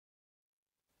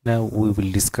Now we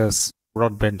will discuss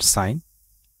Broadbent Sign.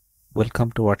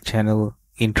 Welcome to our channel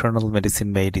Internal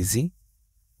Medicine Made Easy,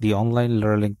 the online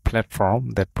learning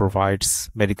platform that provides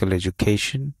medical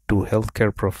education to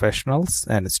healthcare professionals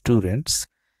and students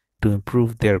to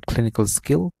improve their clinical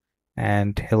skill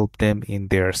and help them in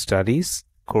their studies,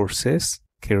 courses,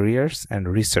 careers, and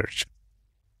research.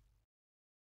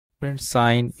 Broadbent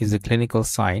sign is a clinical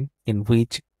sign in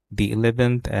which the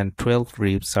 11th and 12th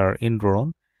ribs are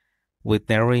indrawn with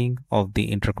narrowing of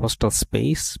the intercostal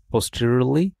space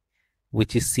posteriorly,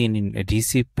 which is seen in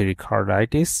adhesive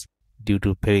pericarditis due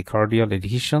to pericardial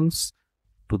adhesions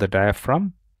to the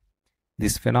diaphragm.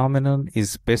 This phenomenon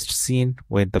is best seen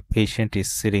when the patient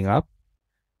is sitting up.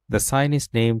 The sign is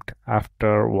named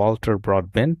after Walter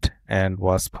Broadbent and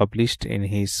was published in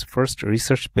his first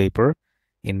research paper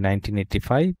in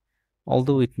 1985,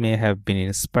 although it may have been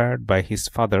inspired by his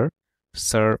father,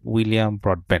 Sir William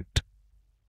Broadbent.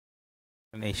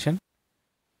 Explanation.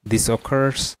 This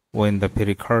occurs when the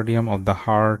pericardium of the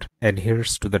heart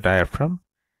adheres to the diaphragm,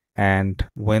 and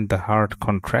when the heart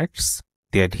contracts,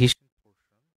 the adhesion portion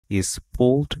is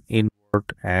pulled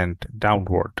inward and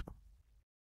downward.